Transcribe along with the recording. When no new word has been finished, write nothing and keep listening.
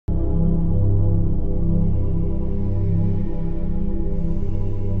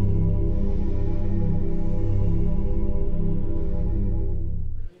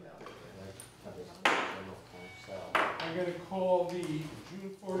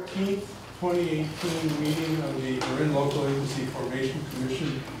14th, 2018 meeting of the Marin Local Agency Formation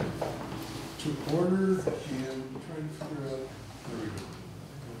Commission to order, and trying to figure out, there we go.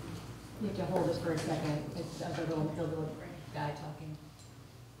 You have to hold this for a second. It's the little guy talking.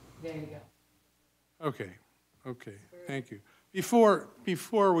 There you go. Okay, thank you. Before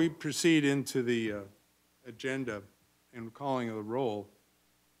we proceed into the agenda and calling of the roll,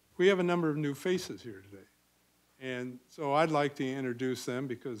 we have a number of new faces here today. And so I'd like to introduce them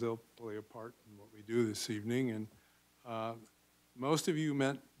because they'll play a part in what we do this evening. And most of you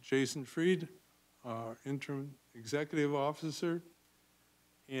met Jason Fried, our interim executive officer,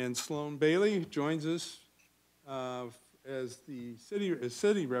 and Sloan Bailey joins us as the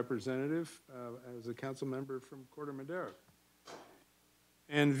city representative, as a council member from Corte Madera.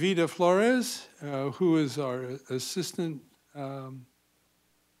 And Vida Flores, who is our assistant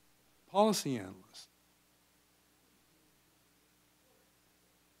policy analyst.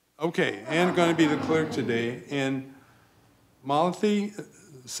 Okay, and going to be the clerk today. And Malathi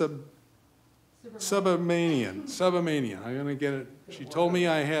Subamanian. I'm going to get it. She told me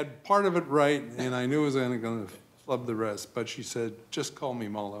I had part of it right, and I knew I was going to flub the rest. But she said, just call me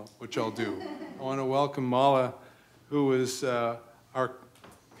Mala, which I'll do. I want to welcome Mala, who is our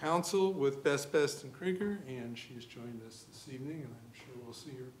counsel with Best and Krieger, and she's joined us this evening, and I'm sure we'll see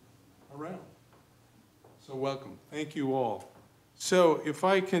her around. So welcome. Thank you all. So if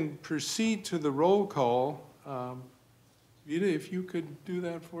I can proceed to the roll call, Vida, if you could do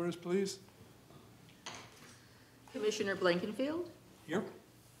that for us, please. Commissioner Blankenfield? Here.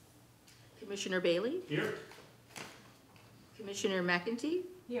 Commissioner Bailey? Here. Commissioner McEntee?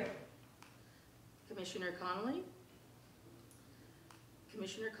 Here. Commissioner Connolly?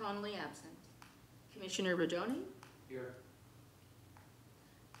 Commissioner Connolly absent. Commissioner Rodoni? Here.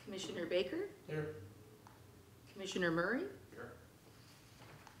 Commissioner Baker? Here. Commissioner Murray? Here.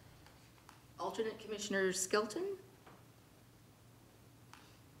 Alternate Commissioner Skelton?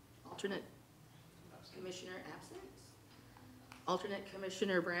 Alternate Commissioner absent. Alternate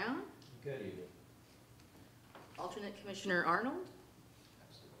Commissioner Brown? Good evening. Alternate Commissioner Arnold?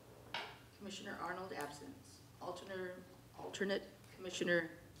 Commissioner Arnold absent. Alternate Commissioner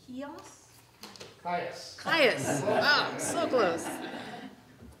Caius. Wow, so close.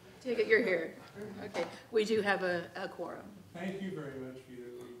 Take it you're here. Okay, we do have a quorum. Thank you very much, Vida.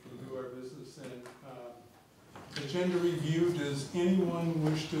 We can do our business. And agenda review, does anyone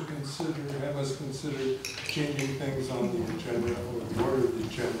wish to have us consider changing things on the agenda or the order of the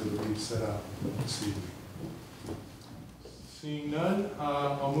agenda that we've set out this evening? Seeing none,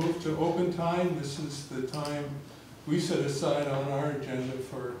 I'll move to open time. This is the time we set aside on our agenda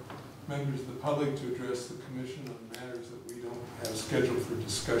for members of the public to address the commission on matters that we don't have scheduled for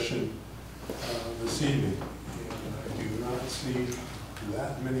discussion this evening. And I do not see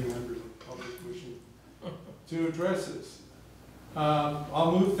that many members of the public wishing to address this.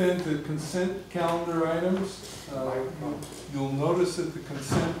 I'll move then to consent calendar items. You'll notice that the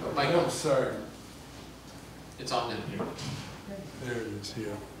consent, sorry. It's on in here. There it is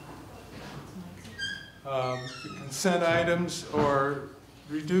here. The consent items are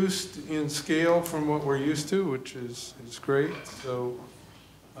reduced in scale from what we're used to, which is great. So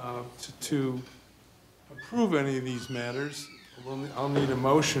to approve any of these matters, I'll need a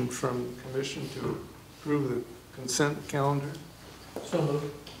motion from the commission to approve the consent calendar. So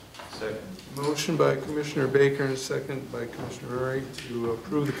moved. Second. Motion by Commissioner Baker and second by Commissioner Murray to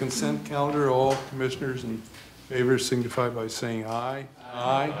approve the consent calendar. All commissioners in favor signify by saying aye.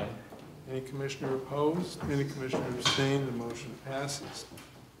 Aye. Any commissioner opposed? Any commissioner abstained? The motion passes.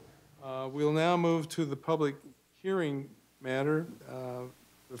 We'll now move to the public hearing matter.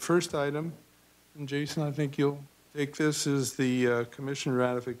 The first item, and Jason, I think you'll take this, is the commission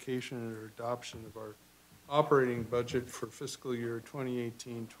ratification or adoption of our operating budget for fiscal year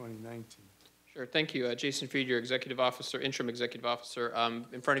 2018-2019. Sure, thank you. Jason Fried, your executive officer, interim executive officer.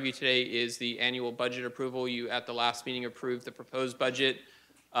 In front of you today is the annual budget approval. You, at the last meeting, approved the proposed budget.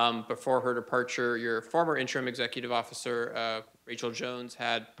 Before her departure, your former interim executive officer, Rachel Jones,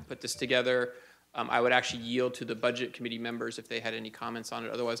 had put this together. I would actually yield to the budget committee members if they had any comments on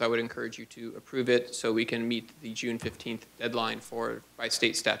it. Otherwise, I would encourage you to approve it so we can meet the June 15th deadline by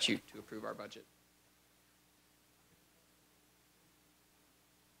state statute to approve our budget.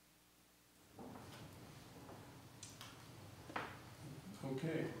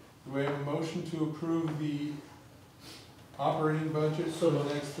 Okay. Do we have a motion to approve the operating budget for the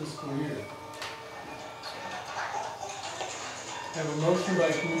next fiscal year? Have a motion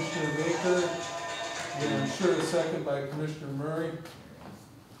by Commissioner Baker, and I'm sure a second by Commissioner Murray.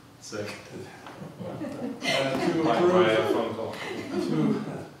 Second. To approve,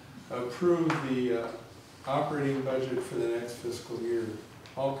 approve the operating budget for the next fiscal year.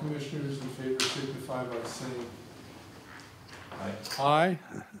 All commissioners in favor signify by saying aye.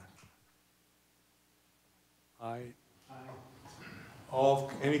 Aye.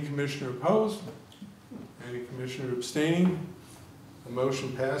 Any commissioner opposed? Any commissioner abstaining? The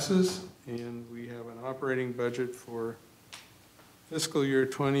motion passes, and we have an operating budget for fiscal year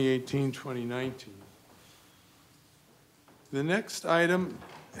 2018-2019. The next item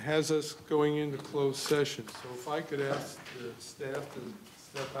has us going into closed session, so if I could ask the staff to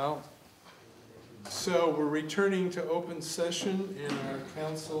step out. So we're returning to open session, and our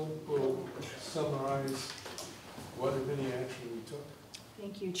counsel will summarize what, if any, action we took.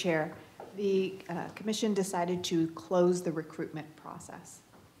 Thank you, Chair. The commission decided to close the recruitment process.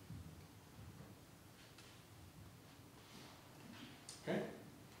 Okay.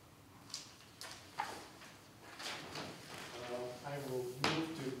 I will move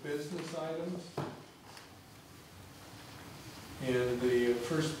to business items. And the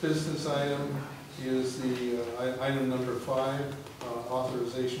first business item is the item number 5,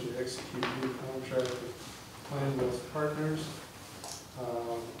 authorization to execute new contract with Plan West Partners,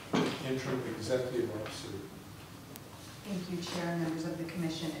 interim executive officer. Thank you, Chair and members of the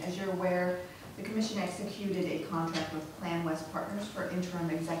commission. As you're aware, the commission executed a contract with Plan West Partners for interim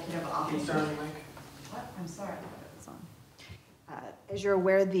executive officer. What? I'm sorry. It's on. As you're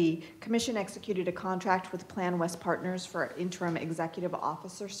aware, the commission executed a contract with Plan West Partners for interim executive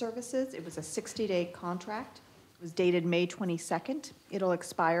officer services. It was a 60-day contract. It was dated May 22nd. It'll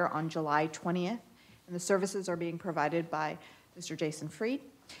expire on July 20th, and the services are being provided by Mr. Jason Fried.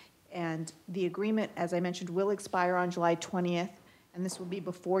 And the agreement, as I mentioned, will expire on July 20th, and this will be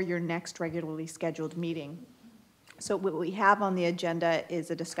before your next regularly scheduled meeting. So what we have on the agenda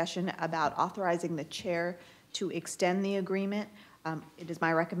is a discussion about authorizing the chair to extend the agreement. It is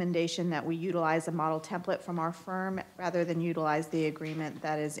my recommendation that we utilize a model template from our firm rather than utilize the agreement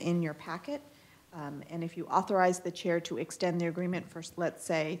that is in your packet. And if you authorize the chair to extend the agreement for, let's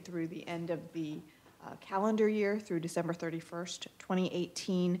say, through the end of the calendar year, through December 31st,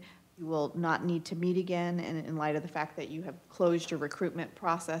 2018, you will not need to meet again. And in light of the fact that you have closed your recruitment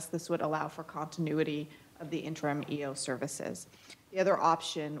process, this would allow for continuity of the interim EO services. The other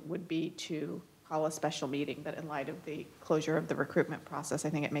option would be to call a special meeting, but in light of the closure of the recruitment process, I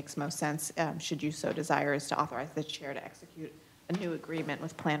think it makes most sense, should you so desire, is to authorize the chair to execute a new agreement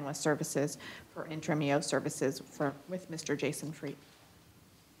with Plan West Services for interim EO services with Mr. Jason Fried.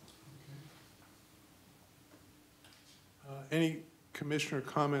 Any commissioner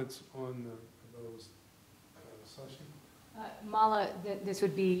comments on the proposed session? Mala, this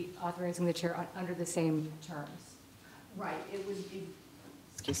would be authorizing the chair under the same terms. Right, it would be,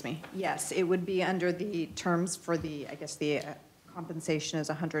 excuse me, yes, it would be under the terms for the, I guess the compensation is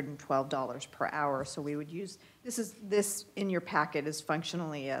 $112 per hour. So we would use, this in your packet is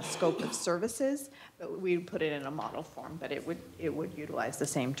functionally a scope of services, but we would put it in a model form, but it would utilize the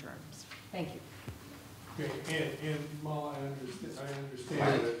same terms. Thank you. Okay, and Mala, I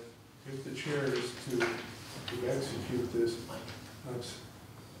understand that if the chair is to execute this,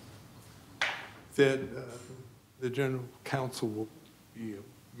 that the general counsel will be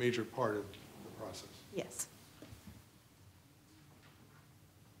a major part of the process. Yes.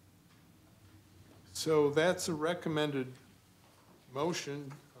 So that's a recommended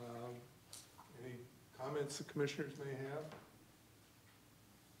motion. Any comments the commissioners may have?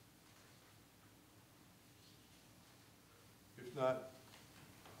 If not,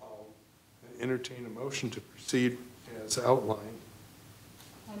 I'll entertain a motion to proceed as outlined.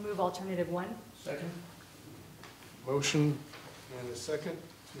 I move alternative 1. Second. Motion and a second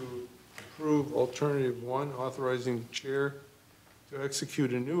to approve alternative 1, authorizing the chair to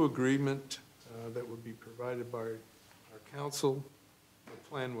execute a new agreement that would be provided by our counsel, the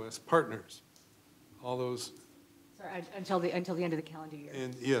Plan West Partners. All those. Sorry, until the end of the calendar year.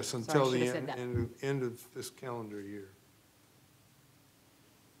 And yes, Sorry, until I the should have said end of this calendar year.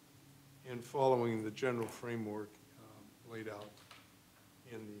 And following the general framework laid out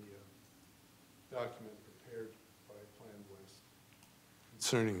in the document prepared by Plan West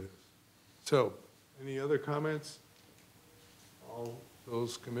concerning this. So, any other comments? All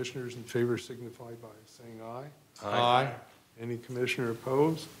those commissioners in favor signify by saying aye. Aye. Any commissioner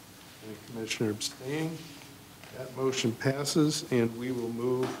opposed? Any commissioner abstaining? That motion passes, and we will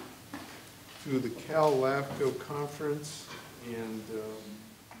move to the Cal LAFCO conference, and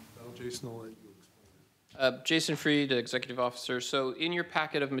Jason, I'll let you explain Jason Fried, Executive Officer. So in your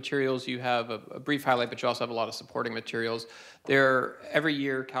packet of materials, you have a brief highlight, but you also have a lot of supporting materials. Every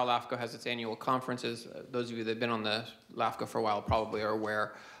year, Cal LAFCO has its annual conferences. Those of you that have been on the LAFCO for a while probably are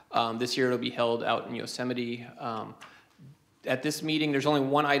aware. This year it'll be held out in Yosemite. At this meeting, there's only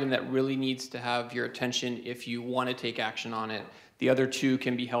one item that really needs to have your attention if you want to take action on it. The other two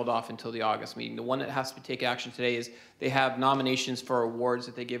can be held off until the August meeting. The one that has to take action today is they have nominations for awards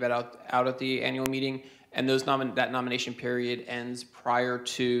that they give out at the annual meeting, and that nomination period ends prior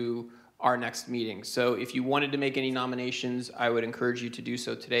to our next meeting. So if you wanted to make any nominations, I would encourage you to do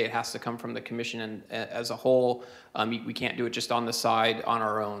so today. It has to come from the commission and as a whole. We can't do it just on the side on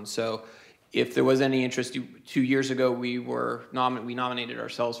our own. So if there was any interest, 2 years ago we nominated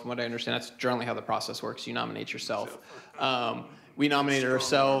ourselves. From what I understand, that's generally how the process works. You nominate yourself. We nominated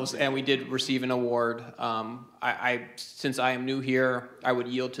ourselves, and we did receive an award. Since I am new here, I would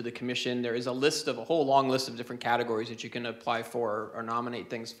yield to the commission. There is a whole long list of different categories that you can apply for or nominate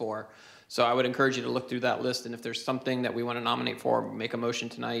things for. So I would encourage you to look through that list, and if there's something that we want to nominate for, make a motion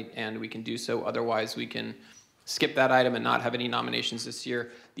tonight, and we can do so. Otherwise, we can skip that item and not have any nominations this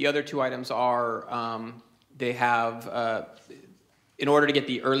year. The other two items are, they have, in order to get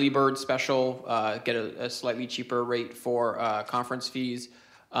the early bird special, get a slightly cheaper rate for conference fees,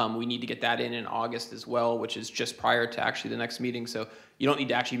 we need to get that in August as well, which is just prior to actually the next meeting. So you don't need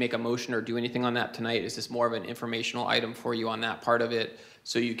to actually make a motion or do anything on that tonight. It's just more of an informational item for you on that part of it.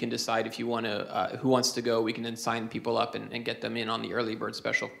 So you can decide if you want to, who wants to go. We can then sign people up and get them in on the early bird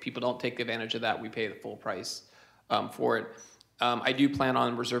special. If people don't take advantage of that, we pay the full price for it. I do plan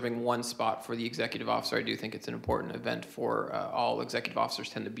on reserving one spot for the executive officer. I do think it's an important event for all executive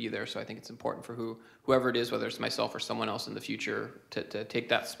officers tend to be there, so I think it's important for whoever it is, whether it's myself or someone else in the future, to take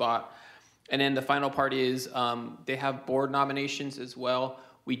that spot. And then the final part is they have board nominations as well.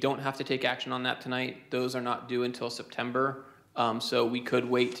 We don't have to take action on that tonight. Those are not due until September, so we could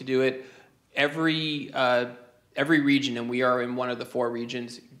wait to do it. Every region, and we are in one of the 4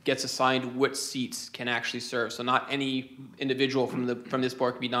 regions, gets assigned which seats can actually serve. So not any individual from this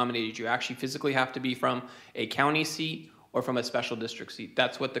board can be nominated. You actually physically have to be from a county seat or from a special district seat.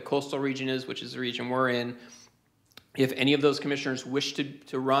 That's what the coastal region is, which is the region we're in. If any of those commissioners wish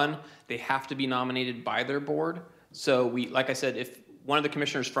to run, they have to be nominated by their board. So like I said, if one of the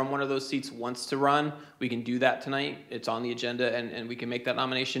commissioners from one of those seats wants to run, we can do that tonight. It's on the agenda, and we can make that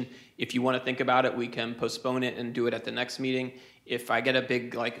nomination. If you want to think about it, we can postpone it and do it at the next meeting. If I get a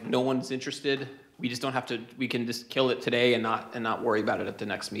big, no one's interested, we just don't have to, we can just kill it today and not worry about it at the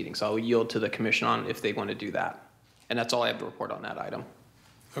next meeting. So I'll yield to the commission on if they want to do that. And that's all I have to report on that item.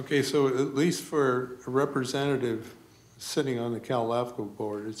 Okay, so at least for a representative sitting on the Cal LAFCO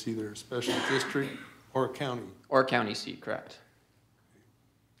board, it's either a special district or a county. Or a county seat, correct.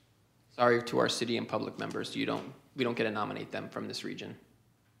 Sorry to our city and public members, we don't get to nominate them from this region.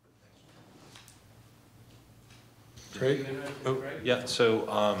 Craig? Oh. Yeah,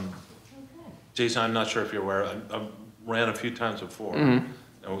 so, Jason, I'm not sure if you're aware, I ran a few times before, and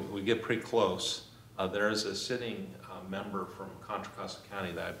we get pretty close. There is a sitting member from Contra Costa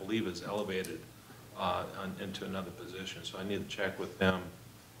County that I believe is elevated into another position, so I need to check with them.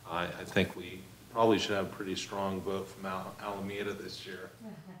 I think we probably should have a pretty strong vote from Alameda this year.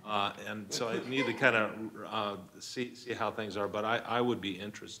 And so I need to kind of see how things are, but I would be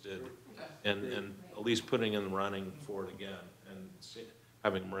interested in at least putting in the running for it again and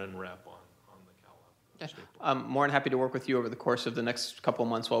having Marin rep on the Cal. I'm more than happy to work with you over the course of the next couple of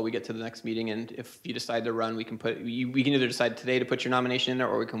months while we get to the next meeting, and if you decide to run, we can either decide today to put your nomination in there,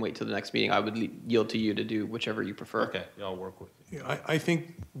 or we can wait till the next meeting. I would yield to you to do whichever you prefer. Okay, yeah, I'll work with you. Yeah, I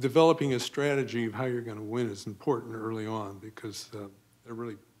think developing a strategy of how you're going to win is important early on, because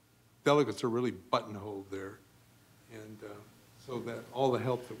delegates are really buttonholed there, and so that all the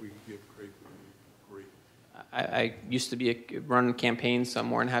help that we can give Craig would be great. I used to run campaigns, so I'm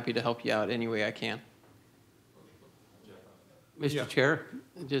more than happy to help you out any way I can. Mr. Yeah. Chair,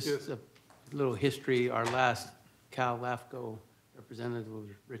 just Yes. a little history. Our last Cal LAFCO representative was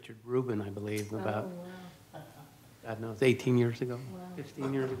Richard Rubin, I believe, about, God knows, 18 years ago,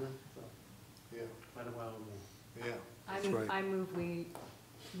 15 years ago. So Yeah, quite a while ago. yeah, that's right. I move we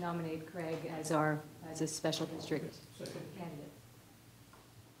nominate Craig as a special district candidate.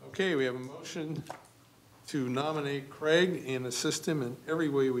 Okay, we have a motion to nominate Craig and assist him in every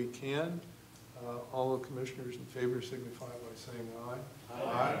way we can. All the commissioners in favor signify by saying aye.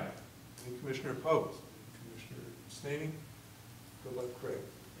 Aye. Any commissioner opposed? Any commissioner abstaining? Good luck, Craig.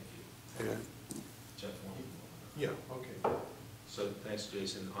 Thank you. And, Jeff, yeah, okay. So thanks,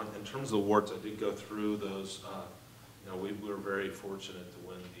 Jason. In terms of the awards, I did go through those. We were very fortunate to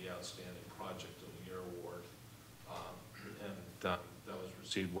win the Outstanding Project of the Year Award, and that was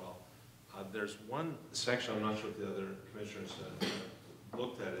received well. There's one section, I'm not sure if the other commissioners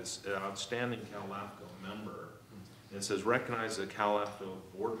looked at, is an outstanding Cal LAFCO member. And it says recognize a Cal LAFCO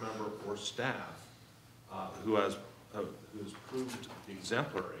board member or staff who's proved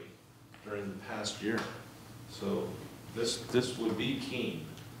exemplary during the past year. So this would be keen,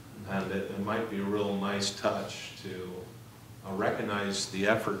 and it might be a real nice touch to recognize the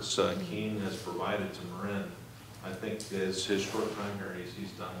efforts Keene has provided to Marin. I think as his short time here,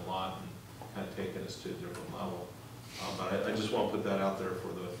 he's done a lot and kind of taken us to a different level. But I just want to put that out there for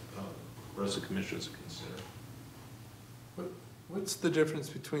the rest of the commissioners to consider. What's the difference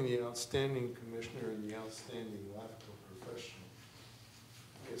between the outstanding commissioner and the outstanding LAFCO professional?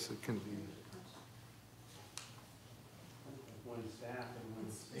 I guess it can be. One staff and one.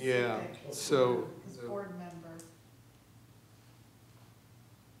 Yeah, so. His board member.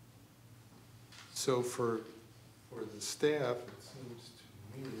 So for the staff, it seems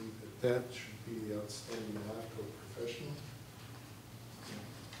to me that should be the outstanding LAFCO professional.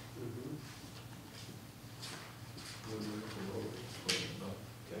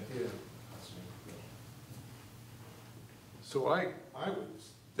 Yeah. So I would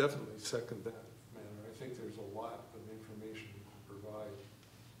definitely second that manner. I think there's a lot of information you can provide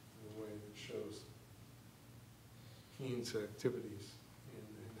in a way that shows Keene's activities and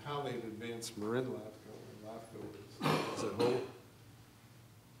how they've advanced Marin LAFCO and LAFCO as a whole.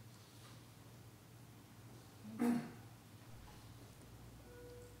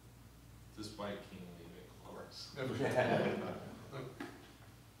 Despite Keene leaving, of course.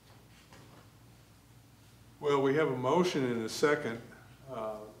 Well, we have a motion and a second.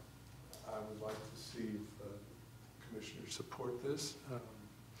 I would like to see if commissioners support this.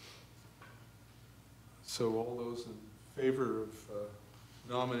 So all those in favor of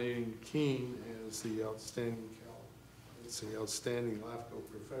nominating Keene as the outstanding LAFCO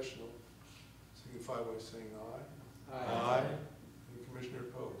professional, signify by saying aye. Aye. Any commissioner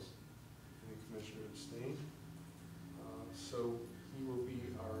opposed? Any commissioner abstain? So he will be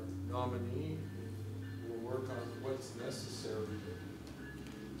our nominee, and we'll work on what's necessary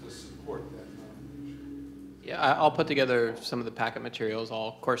to support that nomination. Yeah, I'll put together some of the packet materials. I'll,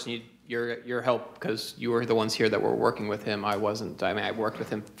 of course, need your help because you were the ones here that were working with him. I wasn't. I mean, I worked with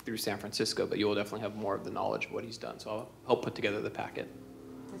him through San Francisco, but you will definitely have more of the knowledge of what he's done. So I'll help put together the packet.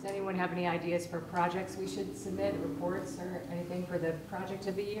 Does anyone have any ideas for projects we should submit, reports or anything for the project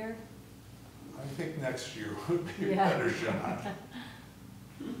of the year? I think next year would be a Yeah. better shot.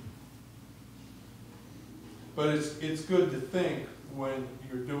 But it's good to think when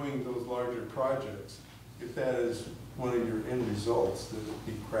you're doing those larger projects, if that is one of your end results, that it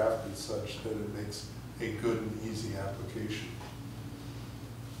be crafted such that it makes a good and easy application.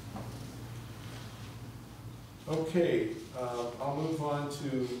 Okay, I'll move on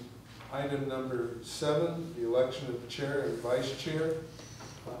to item number 7, the election of chair and vice chair.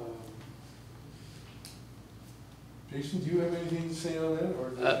 Jason, do you have anything to say on that,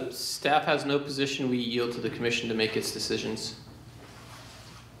 or does it? Staff has no position. We yield to the commission to make its decisions.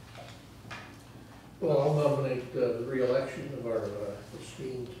 Well, I'll nominate the re-election of our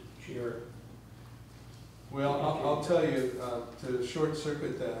esteemed chair. Well, I'll tell you, to short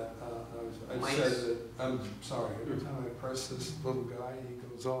circuit that, I said that, I'm sorry, every time I press this little guy, he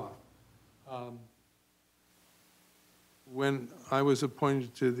goes off. When I was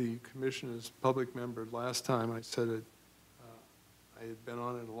appointed to the commission as public member last time, I said it, I had been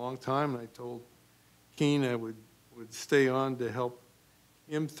on it a long time, and I told Keene I would stay on to help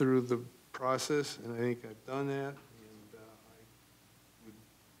him through the process, and I think I've done that, and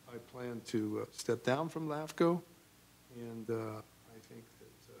I plan to step down from LAFCO, and I think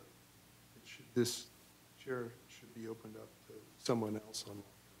that this chair should be opened up to someone else on.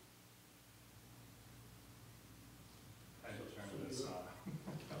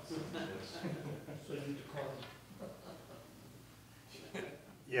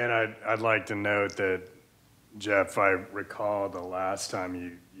 Yeah, and I'd like to note that, Jeff, I recall the last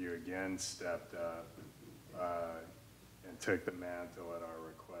time you again stepped up and took the mantle at our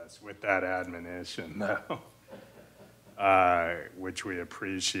request with that admonition, though, which we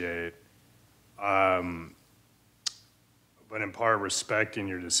appreciate. But in part, respecting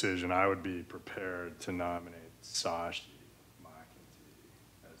your decision, I would be prepared to nominate Sashi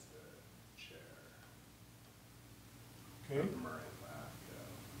as the chair of Marin LAFCO.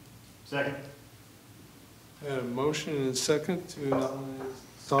 Second. Had a motion and a second to nominate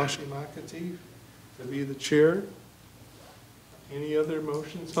Sashi McAtee to be the chair. Any other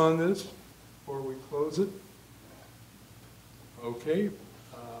motions on this before we close it? Okay,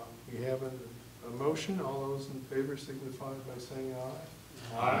 we have a a motion? All those in favor signify by saying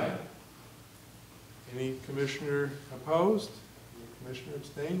aye. Aye. Any commissioner opposed? Any commissioner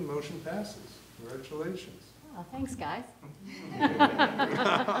abstained? Motion passes. Congratulations. Oh, thanks, guys.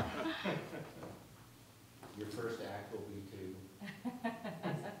 Your first act will be to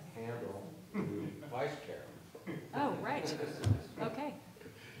handle the vice chair. Oh, right. Okay.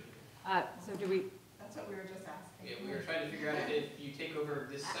 So do we, That's what we were just asking. Yeah, we were trying to figure out if you take over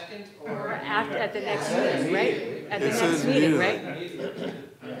this second or after, at the next meeting, right? At the It next says meeting, immediately.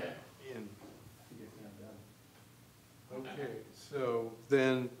 right? Ian. Okay, so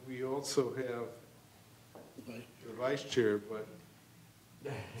then we also have the vice chair, but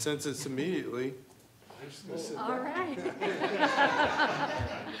since it's immediately, I'm just gonna sit All back. right.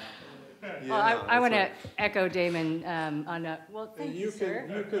 Yeah, Well, I want to that's echo Damon on, well, right. thank And you, sir.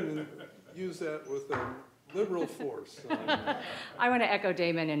 you can use that with a liberal force. I want to echo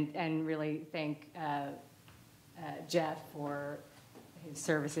Damon and really thank Jeff for his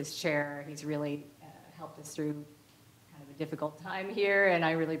service as chair. He's really helped us through kind of a difficult time here, and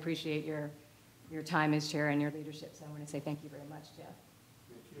I really appreciate your time as chair and your leadership. So I want to say thank you very much, Jeff.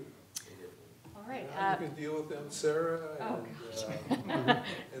 Thank you. All right. Now you can deal with them, Sarah, Oh, and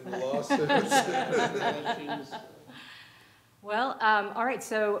the lawsuits. Well, all right,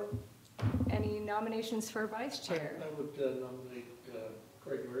 so any nominations for vice chair? I would nominate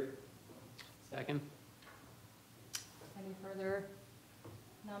Craig Murray. Second? Any further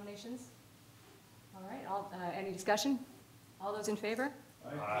nominations? All right, any discussion? All those in favor?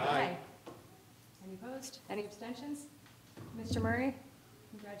 Aye. Any opposed? Any abstentions? Mr. Murray,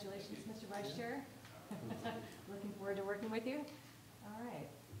 congratulations, Mr. Vice Chair. Looking forward to working with you. All right.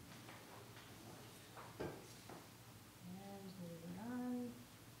 And moving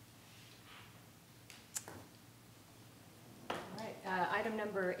on. All right, item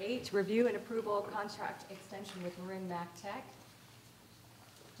number 8, review and approval contract extension with Marin LAFCO.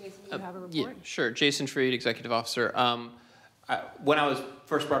 Jason, you have a report? Yeah, sure. Jason Freed, Executive Officer. When I was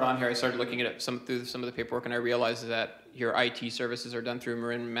first brought on here, I started looking at through some of the paperwork, and I realized that your IT services are done through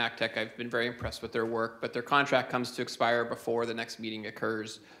Marin LAFCO. I've been very impressed with their work, but their contract comes to expire before the next meeting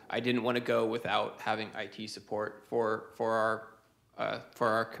occurs. I didn't want to go without having IT support for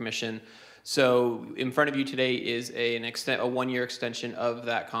our commission. So in front of you today is a 1-year extension of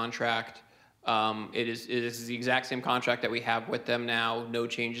that contract. It is the exact same contract that we have with them now, no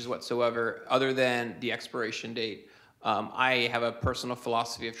changes whatsoever, other than the expiration date. I have a personal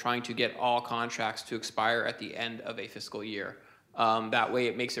philosophy of trying to get all contracts to expire at the end of a fiscal year. That way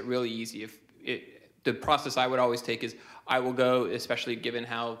it makes it really easy. The process I would always take is I will go, especially given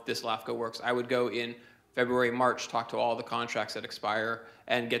how this LAFCO works, I would go in February, March, talk to all the contracts that expire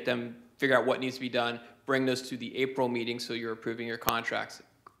and get them, figure out what needs to be done, bring those to the April meeting so you're approving your contracts.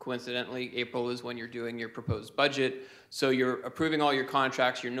 Coincidentally, April is when you're doing your proposed budget. So you're approving all your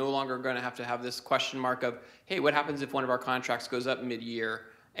contracts. You're no longer going to have this question mark of, hey, what happens if one of our contracts goes up mid-year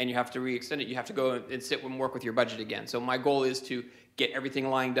and you have to re-extend it? You have to go and sit and work with your budget again. So my goal is to get everything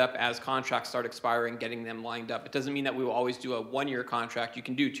lined up as contracts start expiring, getting them lined up. It doesn't mean that we will always do a 1-year contract. You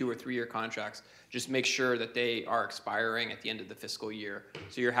can do 2 or 3-year contracts. Just make sure that they are expiring at the end of the fiscal year.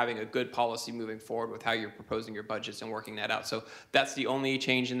 So you're having a good policy moving forward with how you're proposing your budgets and working that out. So that's the only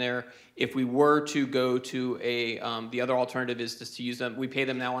change in there. If we were to go to the other alternative is just to use them. We pay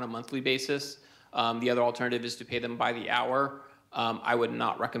them now on a monthly basis. The other alternative is to pay them by the hour. I would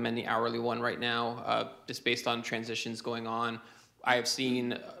not recommend the hourly one right now, just based on transitions going on. I have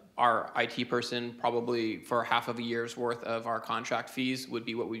seen our IT person probably for half of a year's worth of our contract fees would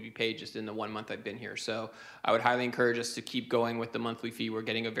be what we'd be paid just in the 1 month I've been here. So I would highly encourage us to keep going with the monthly fee. We're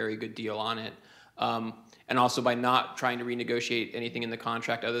getting a very good deal on it. And also by not trying to renegotiate anything in the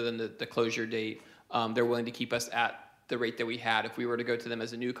contract other than the closure date, they're willing to keep us at the rate that we had. If we were to go to them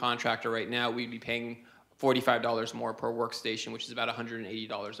as a new contractor right now, we'd be paying $45 more per workstation, which is about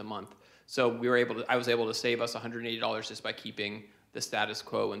 $180 a month. So I was able to save us $180 just by keeping the status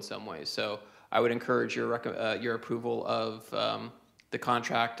quo in some ways. So I would encourage your approval of the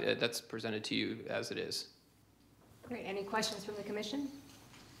contract that's presented to you as it is. Great. Any questions from the commission?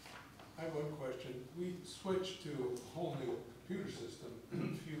 I have one question. We switched to a whole new computer system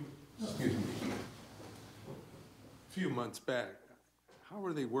a few months back. How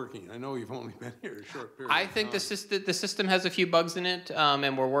are they working? I know you've only been here a short period I of think time. the system has a few bugs in it,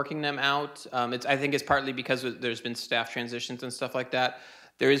 and we're working them out. I think it's partly because there's been staff transitions and stuff like that.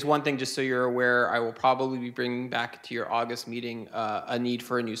 There is one thing, just so you're aware, I will probably be bringing back to your August meeting a need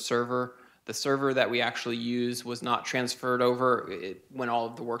for a new server. The server that we actually use was not transferred over when all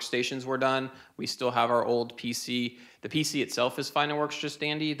of the workstations were done. We still have our old PC. The PC itself is fine and works just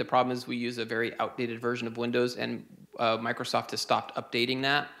dandy. The problem is we use a very outdated version of Windows, and Microsoft has stopped updating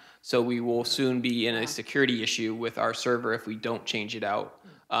that. So we will soon be in a security issue with our server if we don't change it out.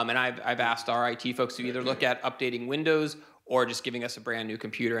 And I've asked our IT folks to either look at updating Windows or just giving us a brand new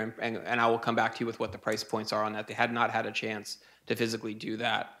computer, and I will come back to you with what the price points are on that. They had not had a chance to physically do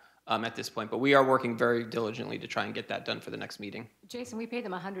that at this point, but we are working very diligently to try and get that done for the next meeting. Jason, we paid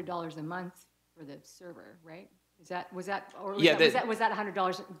them $100 a month for the server, right? Was that Yeah,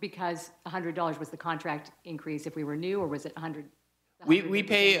 $100 because $100 was the contract increase if we were new, or was it $100? We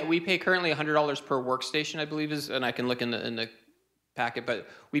pay currently $100 per workstation, I believe is, and I can look in the packet, but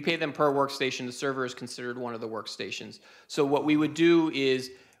we pay them per workstation. The server is considered one of the workstations. So what we would do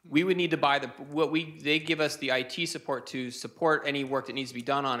is we would need to buy they give us the IT support to support any work that needs to be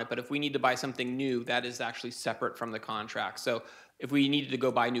done on it, but if we need to buy something new, that is actually separate from the contract. So if we needed to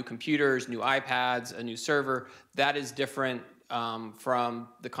go buy new computers, new iPads, a new server, that is different from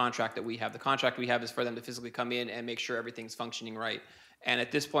the contract that we have. The contract we have is for them to physically come in and make sure everything's functioning right. And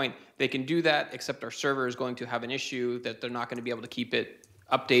at this point, they can do that, except our server is going to have an issue that they're not going to be able to keep it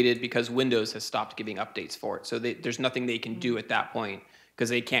updated because Windows has stopped giving updates for it. So there's nothing they can do at that point because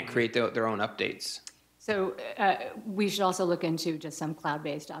they can't create their own updates. So we should also look into just some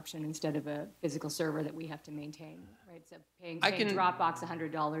cloud-based option instead of a physical server that we have to maintain, right? So paying Dropbox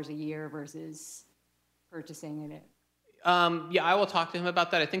 $100 a year versus purchasing it. Yeah, I will talk to him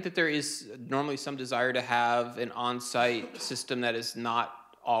about that. I think that there is normally some desire to have an on-site system that is not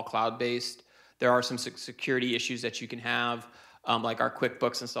all cloud-based. There are some security issues that you can have, like our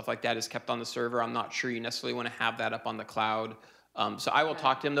QuickBooks and stuff like that is kept on the server. I'm not sure you necessarily want to have that up on the cloud. So I will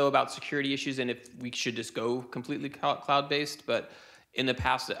talk to him, though, about security issues and if we should just go completely cloud-based. But in the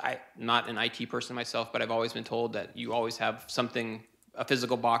past, I'm not an IT person myself, but I've always been told that you always have something, a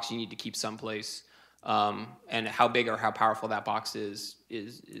physical box you need to keep someplace. And how big or how powerful that box is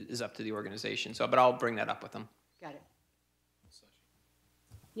up to the organization. So, but I'll bring that up with them. Got it.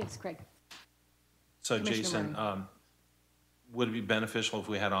 Yes, Craig. So Jason, would it be beneficial if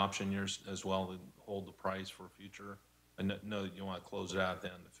we had option years as well to hold the price for future? I know that you want to close it out at the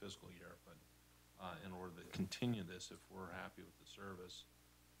end of the fiscal year, but in order to continue this, if we're happy with the service,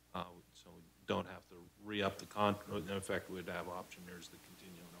 so we don't have to re-up the contract. In effect, we'd have option years to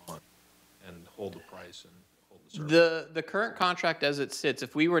continue on and hold the price and hold the service. The current contract as it sits,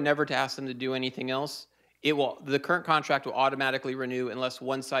 if we were never to ask them to do anything else, the current contract will automatically renew unless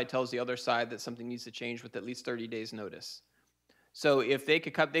one side tells the other side that something needs to change with at least 30 days notice. So if they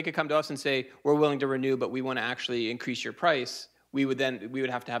could come to us and say, we're willing to renew, but we want to actually increase your price, we would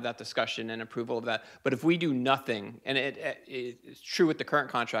have to have that discussion and approval of that. But if we do nothing, and it's true with the current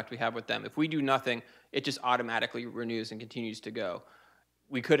contract we have with them, if we do nothing, it just automatically renews and continues to go.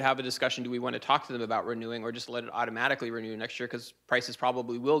 We could have a discussion, do we want to talk to them about renewing or just let it automatically renew next year because prices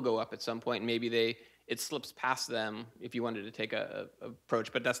probably will go up at some point and maybe it slips past them if you wanted to take a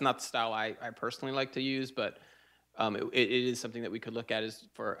approach. But that's not the style I personally like to use, but it is something that we could look at as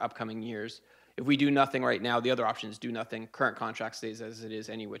for upcoming years. If we do nothing right now, the other option is do nothing. Current contract stays as it is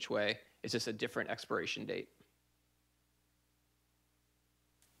any which way. It's just a different expiration date.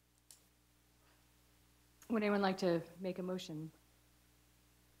 Would anyone like to make a motion?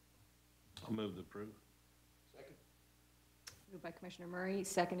 I'll move to approve. Second. Moved by Commissioner Murray,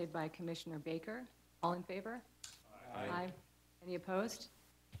 seconded by Commissioner Baker. All in favor? Aye. Any opposed?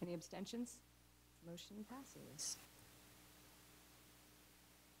 Any abstentions? Motion passes.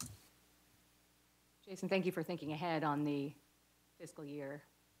 Jason, thank you for thinking ahead on the fiscal year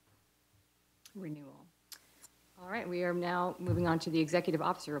renewal. All right, we are now moving on to the executive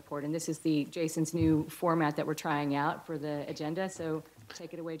officer report, and this is Jason's new format that we're trying out for the agenda, so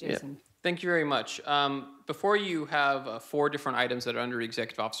take it away, Jason. Yeah. Thank you very much. Before you have 4 different items that are under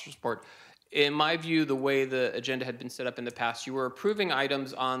executive officer's report. In my view, the way the agenda had been set up in the past, you were approving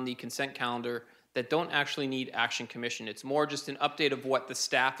items on the consent calendar that don't actually need action commission. It's more just an update of what the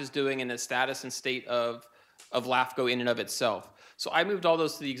staff is doing and the status and state of LAFCO in and of itself. So I moved all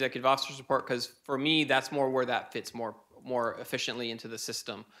those to the executive officer's report because for me, that's more where that fits more efficiently into the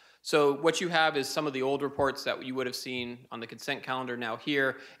system. So what you have is some of the old reports that you would have seen on the consent calendar now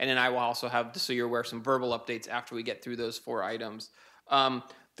here, and then I will also have, just so you're aware, some verbal updates after we get through those 4 items.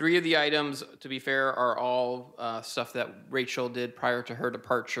 3 of the items, to be fair, are all stuff that Rachel did prior to her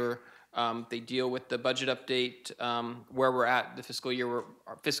departure. They deal with the budget update, where we're at the fiscal year.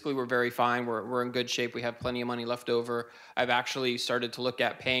 Fiscally, we're very fine. We're in good shape. We have plenty of money left over. I've actually started to look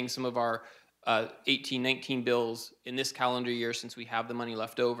at paying some of our 18, 19 bills in this calendar year since we have the money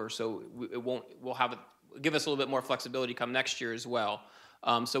left over. So we'll have it, give us a little bit more flexibility come next year as well.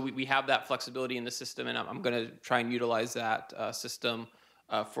 So we have that flexibility in the system, and I'm going to try and utilize that system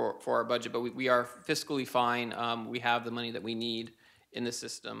for our budget. But we are fiscally fine. We have the money that we need in the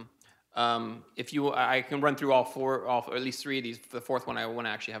system. I can run through all four, or at least three of these. The fourth one I want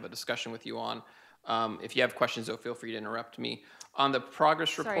to actually have a discussion with you on. If you have questions, though, feel free to interrupt me. On the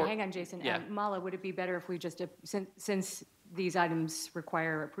progress report. Sorry, hang on, Jason. Yeah. Mala, would it be better if we just, since these items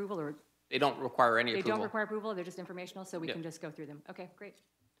require approval, or They don't require any they approval. don't require approval, they're just informational, so we Yep. can just go through them? Okay, great.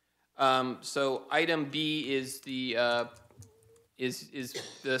 So item B is the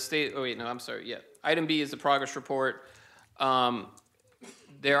state. Oh wait, no, I'm sorry. Yeah, item B is the progress report.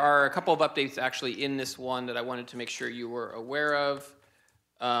 There are a couple of updates actually in this one that I wanted to make sure you were aware of.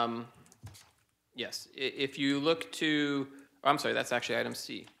 Yes, if you look to, oh, I'm sorry, that's actually item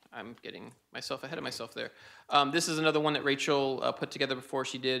C. I'm getting myself ahead of myself there. This is another one that Rachel put together before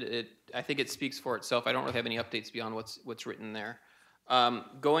she did it. I think it speaks for itself. I don't really have any updates beyond what's written there.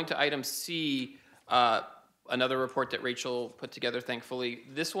 Going to item C, another report that Rachel put together, thankfully.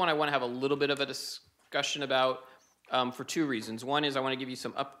 This one I want to have a little bit of a discussion about for two reasons. One is I want to give you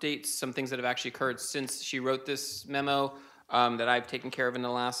some updates, some things that have actually occurred since she wrote this memo that I've taken care of in the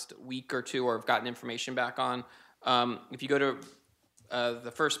last week or two, or have gotten information back on. If you go to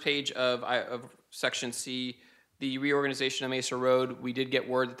the first page of section C, the reorganization of Mesa Road, we did get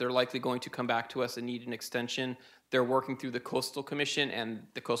word that they're likely going to come back to us and need an extension. They're working through the Coastal Commission, and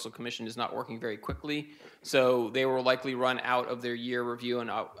the Coastal Commission is not working very quickly. So they will likely run out of their year review, and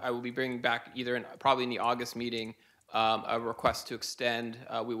I will be bringing back probably in the August meeting, a request to extend.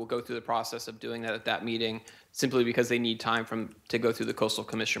 We will go through the process of doing that at that meeting, simply because they need time to go through the Coastal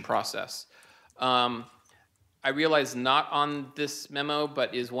Commission process. I realize not on this memo,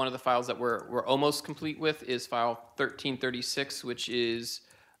 but is one of the files that we're almost complete with, is file 1336, which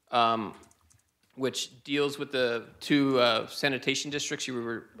deals with the two sanitation districts. You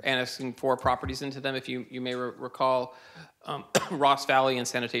were annexing 4 properties into them, if you may recall. Ross Valley and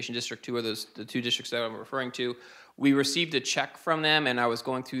Sanitation District 2 are the two districts that I'm referring to. We received a check from them, and I was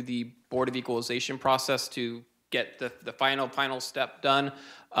going through the Board of Equalization process to get the final step done.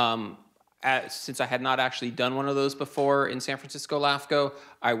 Since I had not actually done one of those before in San Francisco LAFCO,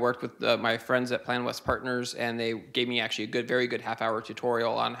 I worked with my friends at Plan West Partners, and they gave me actually a very good half-hour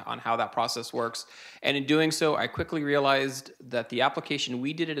tutorial on how that process works. And in doing so, I quickly realized that the application,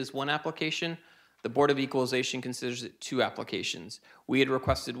 we did it as one application. The Board of Equalization considers it 2 applications. We had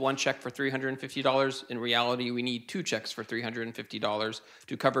requested 1 check for $350. In reality, we need 2 checks for $350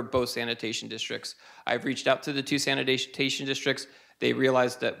 to cover both sanitation districts. I've reached out to the 2 sanitation districts. They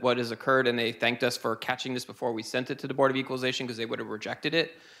realized that what has occurred, and they thanked us for catching this before we sent it to the Board of Equalization, because they would have rejected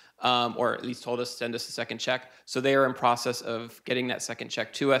it, or at least told us to send us a second check. So they are in process of getting that second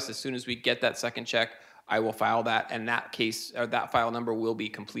check to us. As soon as we get that second check, I will file that, and that case, or that file number will be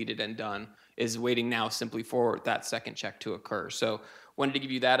completed and done. Is waiting now simply for that second check to occur. So wanted to give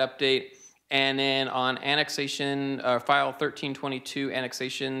you that update. And then on annexation, file 1322,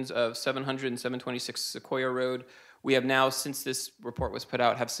 annexations of 700 and 726 Sequoia Road, we have now, since this report was put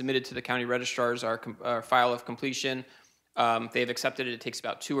out, have submitted to the county registrars our file of completion. They've accepted it. It takes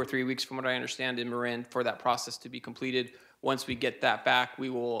about 2 or 3 weeks, from what I understand, in Marin for that process to be completed. Once we get that back, we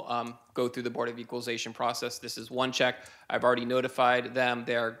will go through the Board of Equalization process. This is 1 check. I've already notified them.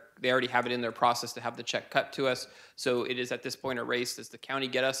 They already have it in their process to have the check cut to us. So it is at this point a race. Does the county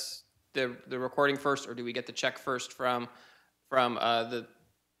get us the recording first, or do we get the check first from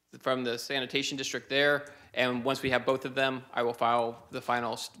the sanitation district there? And once we have both of them, I will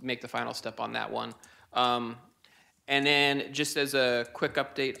make the final step on that one. And then just as a quick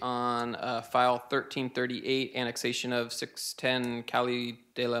update on file 1338, annexation of 610 Cali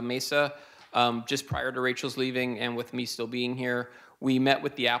de la Mesa, just prior to Rachel's leaving and with me still being here, we met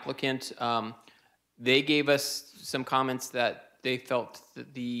with the applicant. They gave us some comments that they felt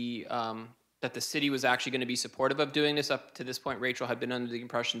that the city was actually going to be supportive of doing this. Up to this point, Rachel had been under the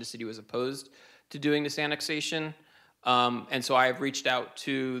impression the city was opposed to doing this annexation. And so I have reached out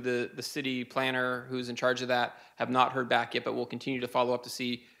to the city planner who's in charge of that, have not heard back yet, but we'll continue to follow up to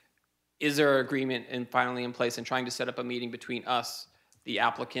see, is there an agreement and finally in place, and trying to set up a meeting between us, the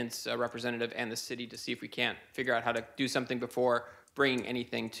applicant's representative, and the city to see if we can't figure out how to do something before bringing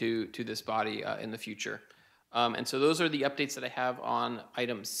anything to this body in the future. And so those are the updates that I have on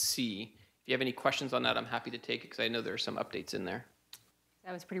item C. If you have any questions on that, I'm happy to take it, because I know there are some updates in there.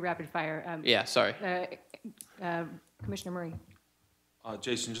 That was pretty rapid fire. Yeah, sorry. Commissioner Murray.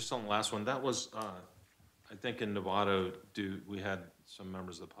 Jason, just on the last one, that was, I think in Novato, we had some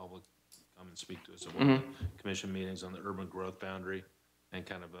members of the public come and speak to us at one of the commission meetings on the urban growth boundary and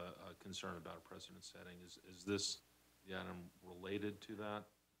kind of a concern about a precedent setting. Is this the item related to that?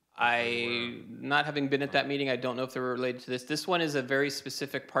 Not having been at that meeting, I don't know if they're related to this. This one is a very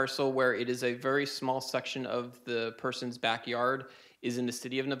specific parcel where it is a very small section of the person's backyard is in the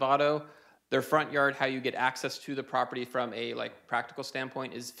city of Novato. Their front yard, how you get access to the property from a like practical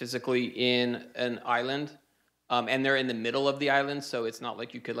standpoint, is physically in an island. And they're in the middle of the island, so it's not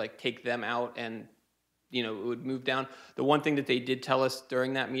like you could like take them out and, you know, it would move down. The one thing that they did tell us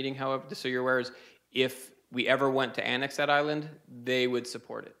during that meeting, however, just so you're aware, is if we ever went to annex that island, they would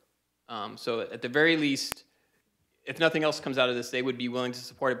support it. So at the very least, if nothing else comes out of this, they would be willing to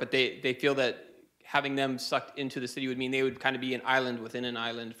support it, but they feel that having them sucked into the city would mean they would kind of be an island within an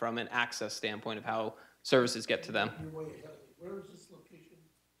island from an access standpoint of how services get to them. Where is this location?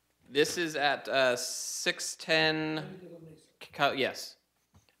 This is at 610, yes.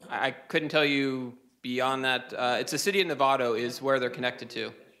 I couldn't tell you beyond that. It's the city of Novato is where they're connected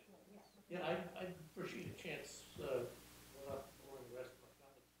to. Yeah, I appreciate a chance, without boring the rest of my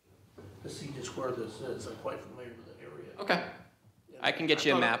comments, to see just where this is. I'm quite familiar with the area. Okay. And I can get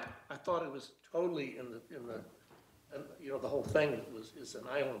you a map. I thought it was totally you know, the whole thing is an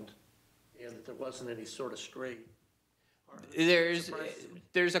island, and that there wasn't any sort of stray. There's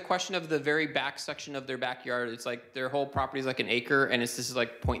a question of the very back section of their backyard. It's like their whole property is like an acre, and this is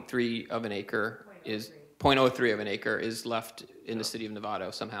like 0.3 of an acre is 0.03 of an acre is left in the city of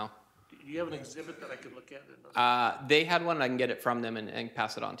Novato somehow. Do you have an exhibit that I could look at? They had one. I can get it from them and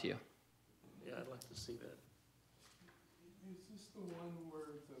pass it on to you. Yeah, I'd like to see that. Is this the one where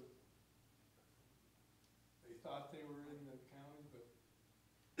they thought they were in the county, but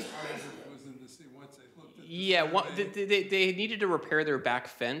part of it was in the city once they looked at the survey? They needed to repair their back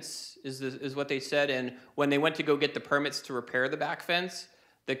fence is what they said, and when they went to go get the permits to repair the back fence,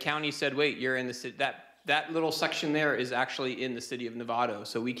 the county said, wait, you're in the city, that little section there is actually in the city of Novato,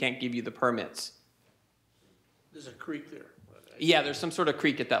 so we can't give you the permits. There's a creek there. Yeah, there's some sort of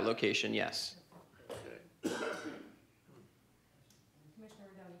creek at that location, yes. Okay. Commissioner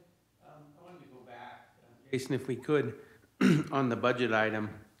Rodoni. I wanted to go back, Jason, if we could, on the budget item,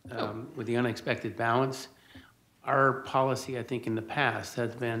 with the unexpected balance. Our policy, I think, in the past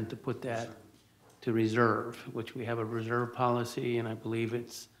has been to put that to reserve, which we have a reserve policy, and I believe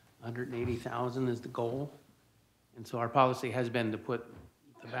it's 180,000 is the goal. And so our policy has been to put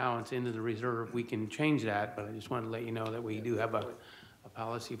the balance into the reserve. We can change that, but I just wanted to let you know that we do have a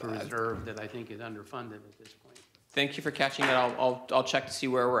policy for reserve that I think is underfunded at this point. Thank you for catching it. I'll check to see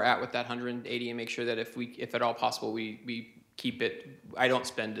where we're at with that 180 and make sure that if at all possible, we keep it. I don't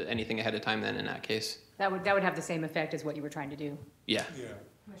spend anything ahead of time then in that case. That would have the same effect as what you were trying to do. Yeah. Yeah,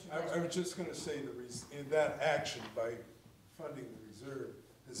 I was just gonna say, in that action, by funding the reserve,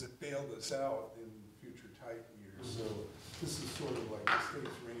 has it bailed us out in future type years? So this is sort of like the state's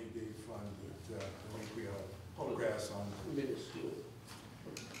rainy day fund that I think we ought to progress on. Minuscule.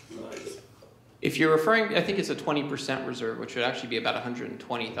 Nice. If you're referring, I think it's a 20% reserve, which would actually be about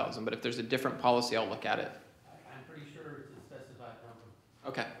 120,000, but if there's a different policy, I'll look at it. I'm pretty sure it's a specified number.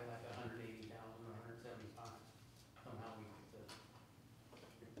 Okay. Like 180,000 or 175. Somehow we could.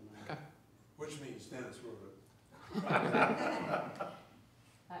 Okay. Which means Dennis wrote it.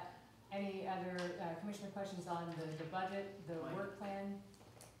 Any other commissioner questions on the budget, the work plan?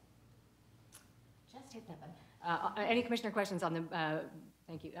 Just hit that button. Any commissioner questions on the,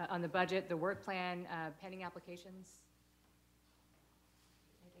 thank you, on the budget, the work plan, pending applications?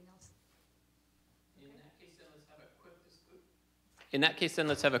 Anything else? In that case, then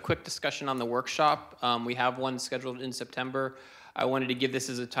let's have a quick discussion on the workshop. We have one scheduled in September. I wanted to give this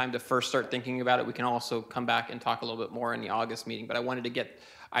as a time to first start thinking about it. We can also come back and talk a little bit more in the August meeting, but I wanted to get,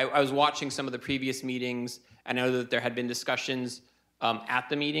 I was watching some of the previous meetings. I know that there had been discussions at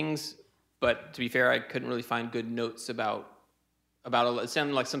the meetings, but to be fair, I couldn't really find good notes about it. It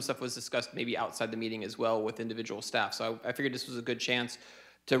sounded like some stuff was discussed maybe outside the meeting as well with individual staff. So I figured this was a good chance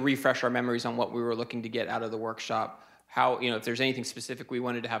to refresh our memories on what we were looking to get out of the workshop. How, if there's anything specific we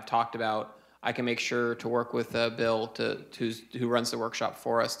wanted to have talked about, I can make sure to work with Bill who runs the workshop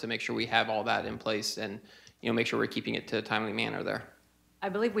for us to make sure we have all that in place and, make sure we're keeping it to a timely manner there. I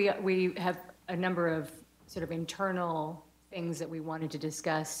believe we have a number of sort of internal things that we wanted to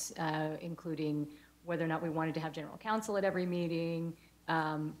discuss, including whether or not we wanted to have general counsel at every meeting,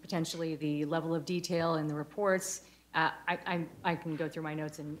 potentially the level of detail in the reports. I can go through my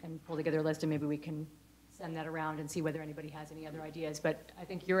notes and pull together a list, and maybe we can send that around and see whether anybody has any other ideas. But I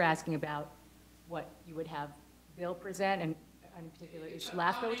think you're asking about what you would have Bill present and on particular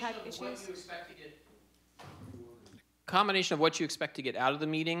LAFCO type issues. Combination of what you expect to get out of the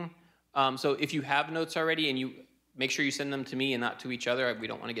meeting, So if you have notes already, and you make sure you send them to me and not to each other, we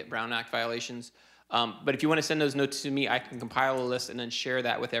don't want to get Brown Act violations. But if you want to send those notes to me, I can compile a list and then share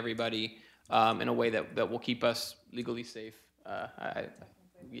that with everybody in a way that will keep us legally safe.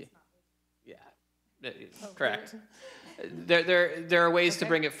 Yeah, yeah, correct. There are ways to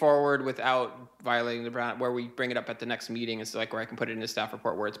bring it forward without violating the Brown, where we bring it up at the next meeting. It's like where I can put it in the staff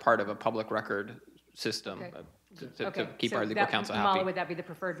report where it's part of a public record system to keep our legal counsel happy. Molly, would that be the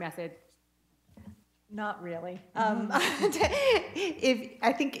preferred method? Not really.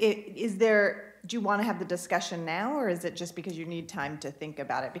 Do you want to have the discussion now, or is it just because you need time to think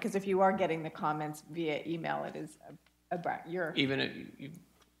about it? Because if you are getting the comments via email, it is about your. Even if you,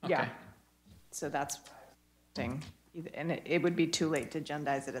 okay. Yeah. So that's thing. And it would be too late to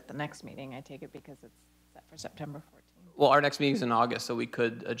agendize it at the next meeting, I take it, because it's set for September 14th. Well, our next meeting's in August, so we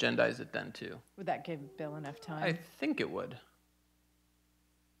could agendize it then too. Would that give Bill enough time? I think it would.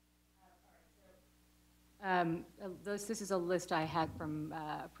 This is a list I had from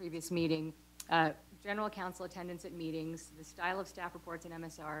a previous meeting. General counsel attendance at meetings, the style of staff reports and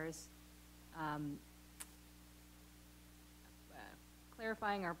MSRs,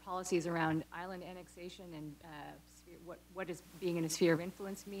 clarifying our policies around island annexation and what does being in a sphere of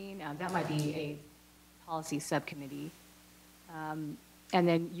influence mean. That might be a policy subcommittee. And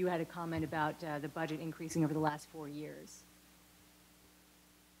then you had a comment about the budget increasing over the last 4 years.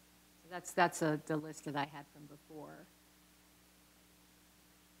 So that's the list that I had from before.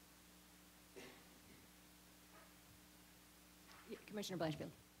 Yeah, Commissioner Blanchfield.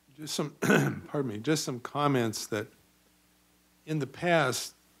 Just some, pardon me, just some comments that in the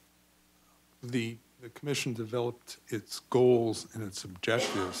past, the commission developed its goals and its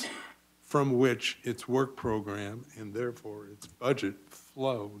objectives from which its work program and therefore its budget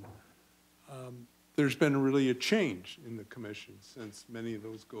flowed. There's been really a change in the commission since many of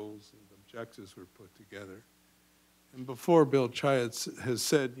those goals and objectives were put together. And before, Bill Chiatz has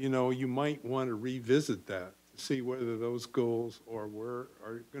said, you know, you might want to revisit that to see whether those goals are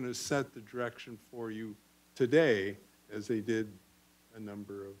going to set the direction for you today as they did a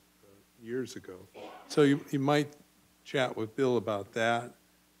number of years ago. So you might chat with Bill about that.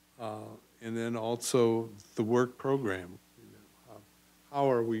 And then also the work program. How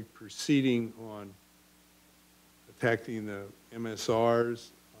are we proceeding on attacking the MSRs?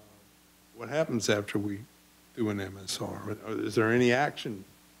 What happens after we do an MSR? Is there any action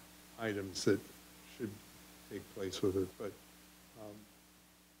items that should take place with it? But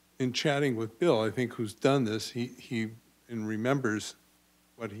in chatting with Bill, I think who's done this, he remembers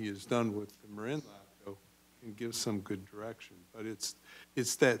what he has done with the Marin LAFCO and gives some good direction. But it's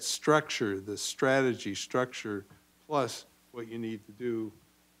that structure, the strategy structure, plus what you need to do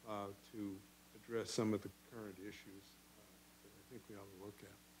to address some of the current issues that I think we ought to look at.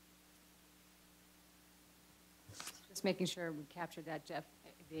 Just making sure we captured that, Jeff.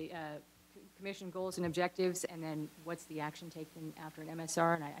 The commission goals and objectives, and then what's the action taken after an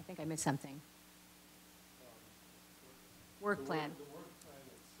MSR? And I think I missed something. Work plan.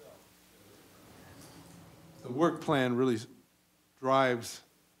 The work plan really drives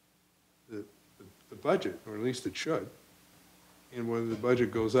the budget, or at least it should, and whether the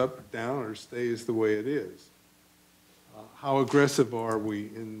budget goes up or down or stays the way it is. How aggressive are we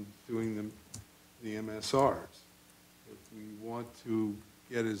in doing the MSRs? If we want to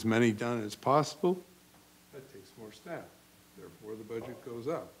get as many done as possible, that takes more staff. Therefore, the budget goes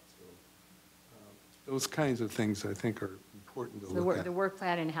up. So those kinds of things I think are important to look at. The work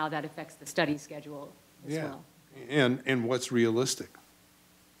plan and how that affects the study schedule as well. And what's realistic.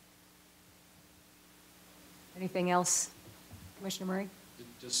 Anything else, Commissioner Murray?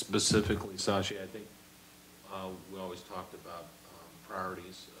 Just specifically, Sashi, I think we always talked about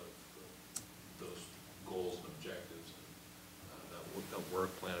priorities of those goals and objectives and that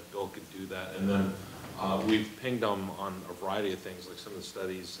work plan, if Bill could do that. And then we've pinged them on a variety of things, like some of the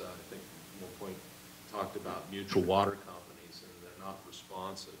studies, I think at one point talked about mutual water companies, and they're not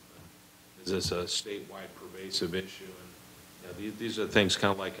responsive. And is this a statewide pervasive issue? And you know, these are things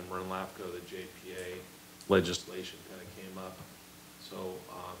kind of like in Marin LAFCO, the JPA legislation kind of came up. So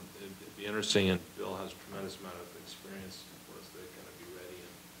it'd be interesting, and Bill has a tremendous amount of experience for us to kind of be ready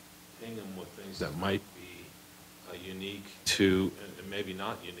and ping them with things that might be unique to, and maybe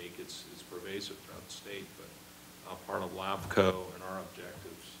not unique, it's pervasive throughout the state, but part of LAFCO and our objectives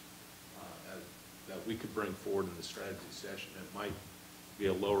that we could bring forward in the strategy session. It might be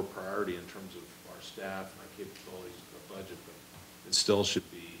a lower priority in terms of our staff and our capabilities and our budget, but it still should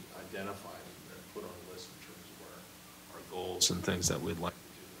be identified and put on a list in terms of our goals and things that we'd like to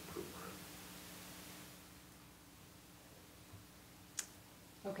do to improve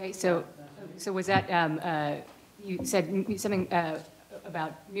Okay, so was that, you said something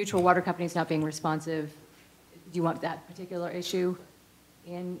about mutual water companies not being responsive. Do you want that particular issue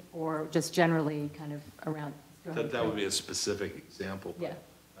in, or just generally kind of around? That would be a specific example. Yeah.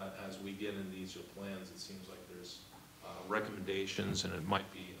 As we get into these plans, it seems like there's recommendations, and it might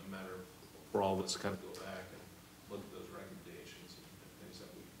be a matter for all of us to kind of go back and look at those recommendations and things that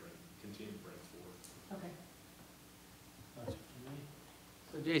we continue to bring forward. Okay.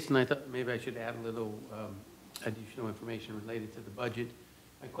 So Jason, I thought maybe I should add a little additional information related to the budget.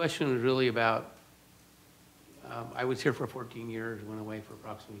 My question was really about, I was here for 14 years, went away for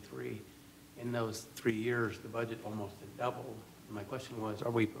approximately 3. In those 3 years, the budget almost doubled. And my question was,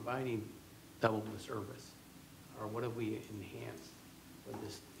 are we providing double the service? Or what have we enhanced with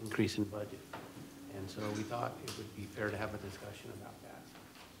this increase in budget? And so we thought it would be fair to have a discussion about that.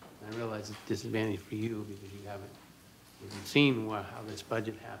 And I realize it's a disadvantage for you because you haven't seen how this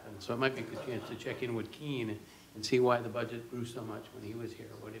budget happened. So it might be a good chance to check in with Keene and see why the budget grew so much when he was here.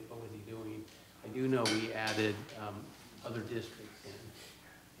 What was he doing? I do know we added other districts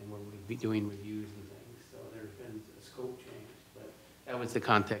in, and we'll be doing reviews and things. So there's been a scope change, but that was the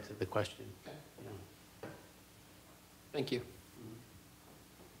context of the question. Yeah. Thank you.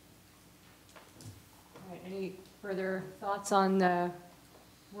 All right, any further thoughts on the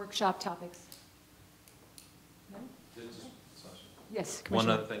workshop topics? No? Yes, One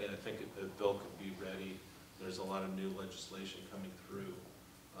Commissioner. other thing, I think if the bill could be ready, there's a lot of new legislation coming through.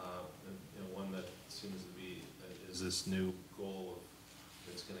 And one that seems to be, is this new goal of,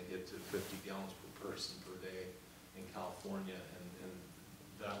 it's gonna get to 50 gallons per person per day in California, and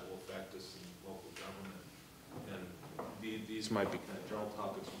that will affect us in local government. And these might be kind of general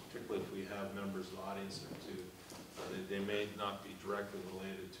topics, particularly if we have members of the audience there too. They may not be directly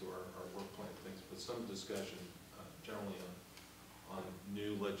related to our work plan things, but some discussion generally on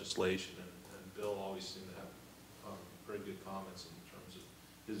new legislation, and Bill always seemed to have very good comments in terms of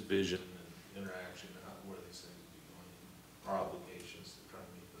his vision and interaction and where these things would be going, and our obligations to try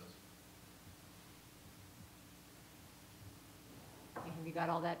to meet those. Have you got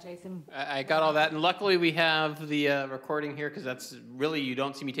all that, Jason? I got all that, and luckily we have the recording here, because that's really, you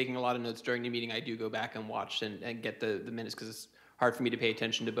don't see me taking a lot of notes during the meeting. I do go back and watch and get the minutes, because it's hard for me to pay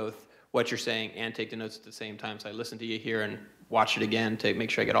attention to both what you're saying and take the notes at the same time. So I listen to you here and watch it again to make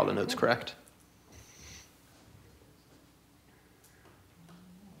sure I get all the notes correct.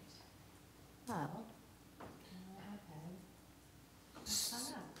 Well,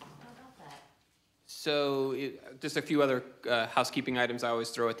 So just a few other housekeeping items I always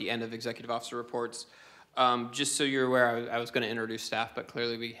throw at the end of executive officer reports. Just so you're aware, I was going to introduce staff, but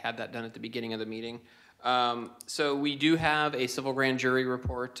clearly we had that done at the beginning of the meeting. So we do have a civil grand jury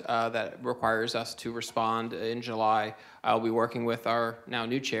report that requires us to respond in July. I'll be working with our now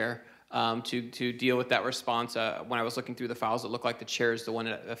new chair to deal with that response. When I was looking through the files, it looked like the chair is the one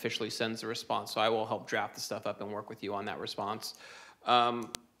that officially sends the response. So I will help draft the stuff up and work with you on that response.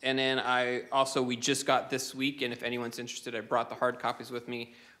 And then we just got this week, and if anyone's interested, I brought the hard copies with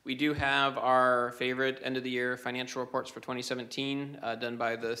me. We do have our favorite end of the year financial reports for 2017 done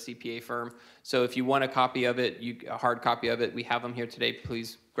by the CPA firm. So if you want a copy of it, a hard copy of it, we have them here today.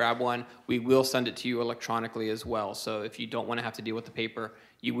 Please grab one. We will send it to you electronically as well. So if you don't want to have to deal with the paper,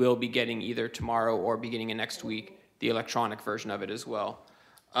 you will be getting either tomorrow or beginning of next week the electronic version of it as well.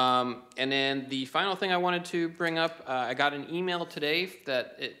 And then the final thing I wanted to bring up, I got an email today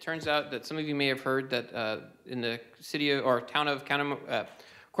that it turns out that some of you may have heard that in the city or town of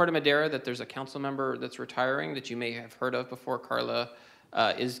Corte Madera, that there's a council member that's retiring that you may have heard of before. Carla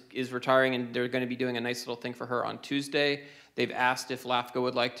is retiring, and they're going to be doing a nice little thing for her on Tuesday. They've asked if LAFCO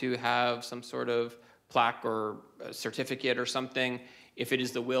would like to have some sort of plaque or a certificate or something. If it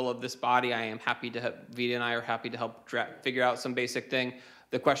is the will of this body, I am happy to help, Vita and I are happy to help figure out some basic thing.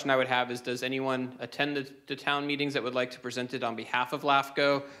 The question I would have is, does anyone attend the town meetings that would like to present it on behalf of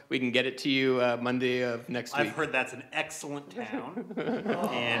LAFCO? We can get it to you Monday of next week. I've heard that's an excellent town,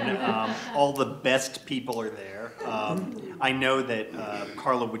 and all the best people are there. I know that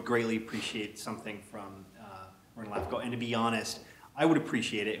Carla would greatly appreciate something from Marin LAFCO, and to be honest, I would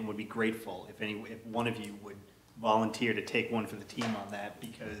appreciate it and would be grateful if one of you would volunteer to take one for the team on that,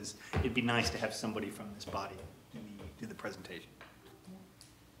 because it'd be nice to have somebody from this body do the presentation.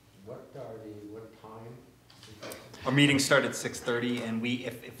 What time? Our meetings start at 6:30, and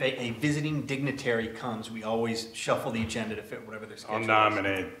if a visiting dignitary comes, we always shuffle the agenda to fit whatever their schedule I'll is.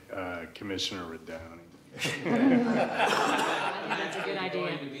 nominate Commissioner Redowney. I think that's a good idea.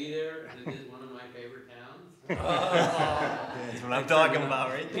 Going to be there, and it is one of my favorite towns. is what I'm talking about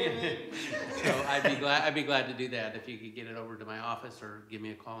right there. So I'd be glad to do that, if you could get it over to my office or give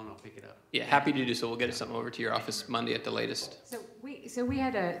me a call and I'll pick it up. Yeah, happy to do so. We'll get something over to your office Monday at the latest. So we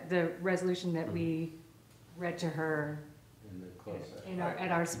had the resolution that we read to her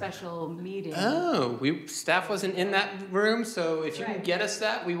at our special meeting. Oh, staff wasn't in that room, so if you can Right. get us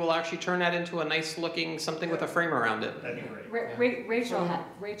that, we will actually turn that into a nice looking something with a frame around it. That'd be great. Rachel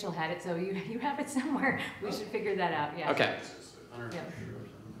had it, so you have it somewhere. We should figure that out, yeah. Okay. Yeah.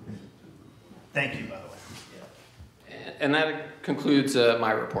 Thank you, by the way. And that concludes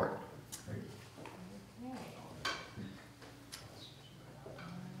my report. Okay. All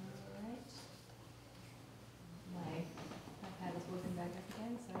right. My iPad is working back up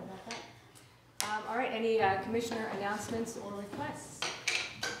again, sorry about that. All right, any commissioner announcements or requests?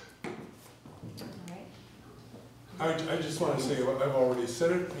 All right. I just want to say, I've already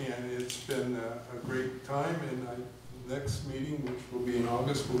said it, and it's been a great time, and next meeting, which will be in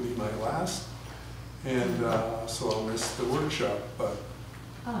August, will be my last, and so I'll miss the workshop, but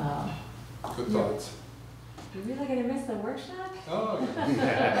Oh, good thoughts. you're really gonna miss the workshop? Oh,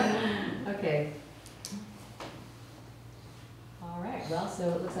 yeah. Okay. All right, well, so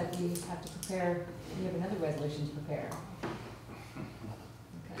it looks like we have to prepare, we have another resolution to prepare.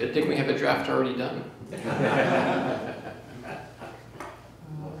 Okay. Good thing we have a draft already done.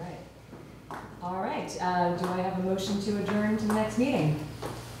 All right, do I have a motion to adjourn to the next meeting?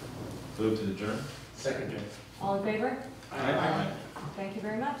 Move to adjourn? Second. All in favor? Aye. Thank you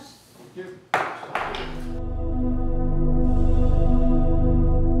very much. Thank you.